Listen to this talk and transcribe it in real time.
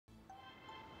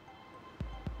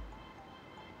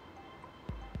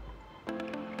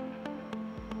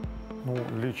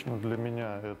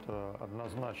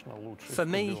For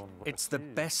me, it's the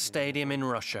best stadium in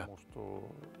Russia.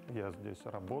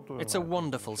 It's a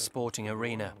wonderful sporting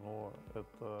arena.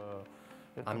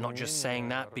 I'm not just saying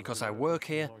that because I work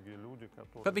here,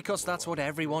 but because that's what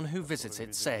everyone who visits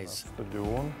it says.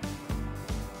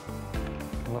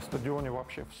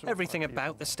 Everything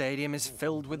about the stadium is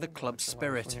filled with the club's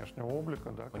spirit.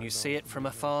 When you see it from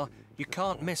afar, you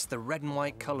can't miss the red and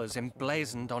white colours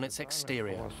emblazoned on its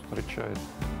exterior.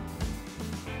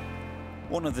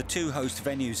 One of the two host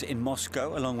venues in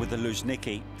Moscow, along with the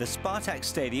Luzhniki, the Spartak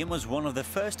Stadium was one of the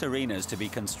first arenas to be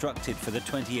constructed for the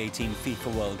 2018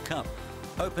 FIFA World Cup.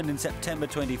 Opened in September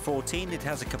 2014, it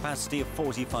has a capacity of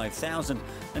 45,000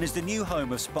 and is the new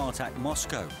home of Spartak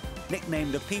Moscow.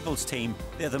 Nicknamed the People's Team,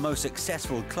 they're the most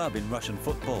successful club in Russian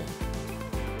football.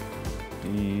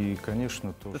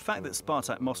 The fact that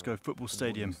Spartak Moscow Football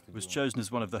Stadium was chosen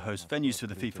as one of the host venues for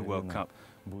the FIFA World Cup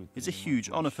is a huge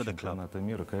honour for the club.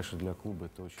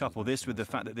 Couple this with the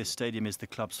fact that this stadium is the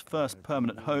club's first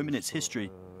permanent home in its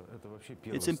history.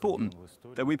 It's important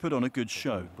that we put on a good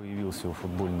show.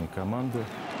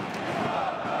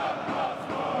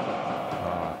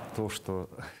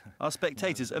 Our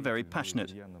spectators are very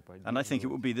passionate, and I think it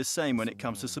will be the same when it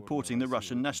comes to supporting the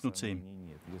Russian national team.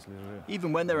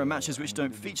 Even when there are matches which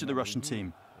don't feature the Russian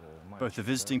team, both the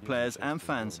visiting players and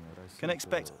fans can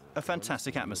expect a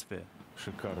fantastic atmosphere.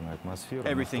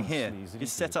 Everything here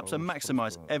is set up to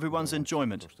maximise everyone's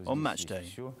enjoyment on match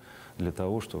day.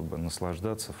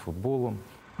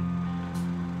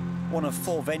 One of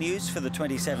 4 venues for the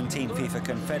 2017 FIFA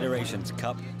Confederations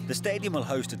Cup, the stadium will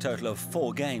host a total of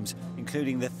 4 games,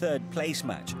 including the third-place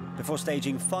match, before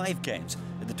staging 5 games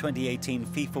at the 2018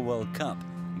 FIFA World Cup,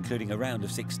 including a round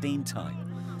of 16 tie.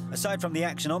 Aside from the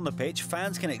action on the pitch,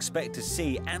 fans can expect to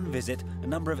see and visit a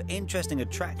number of interesting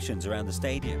attractions around the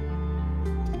stadium.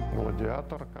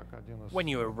 When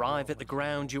you arrive at the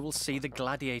ground, you will see the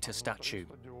gladiator statue.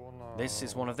 This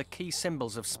is one of the key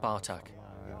symbols of Spartak.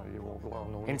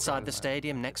 Inside the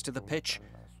stadium, next to the pitch,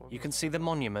 you can see the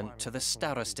monument to the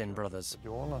Starostin brothers.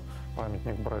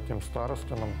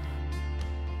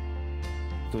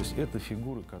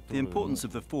 The importance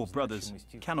of the 4 brothers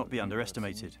cannot be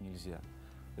underestimated.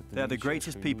 They are the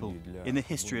greatest people in the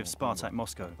history of Spartak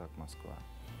Moscow.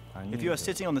 If you are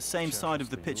sitting on the same side of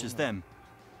the pitch as them,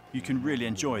 you can really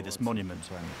enjoy this monument.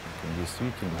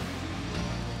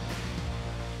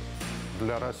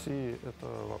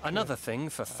 Another thing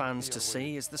for fans to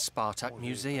see is the Spartak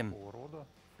Museum.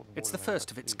 It's the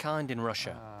first of its kind in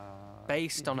Russia,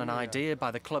 based on an idea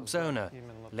by the club's owner,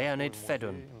 Leonid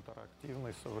Fedun.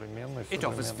 It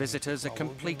offers visitors a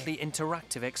completely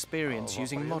interactive experience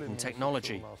using modern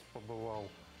technology.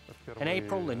 In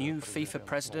April, the new FIFA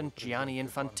president, Gianni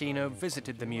Infantino,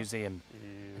 visited the museum,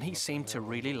 and he seemed to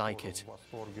really like it.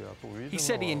 He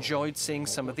said he enjoyed seeing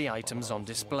some of the items on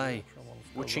display,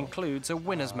 which includes a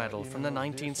winner's medal from the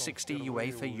 1960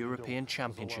 UEFA European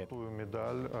Championship.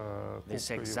 This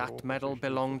exact medal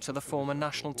belonged to the former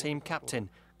national team captain,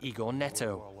 Igor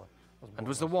Neto, and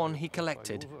was the one he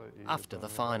collected after the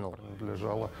final.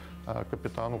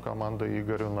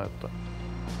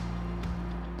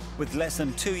 With less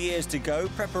than 2 years to go,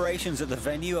 preparations at the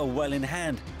venue are well in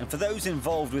hand, and for those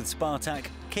involved with Spartak,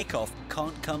 kick-off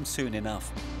can't come soon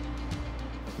enough.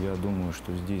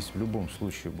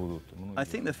 I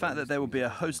think the fact that there will be a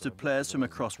host of players from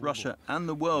across Russia and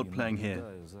the world playing here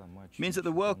means that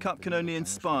the World Cup can only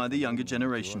inspire the younger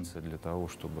generation.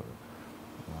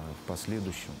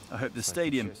 I hope the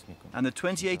stadium and the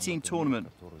 2018 tournament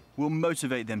will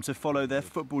motivate them to follow their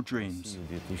football dreams.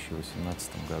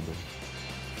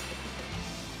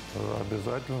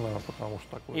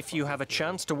 If you have a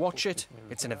chance to watch it,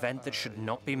 it's an event that should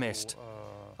not be missed.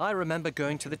 I remember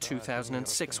going to the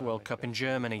 2006 World Cup in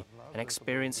Germany and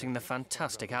experiencing the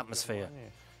fantastic atmosphere.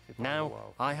 Now,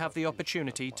 I have the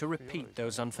opportunity to repeat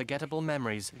those unforgettable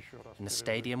memories in the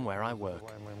stadium where I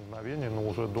work.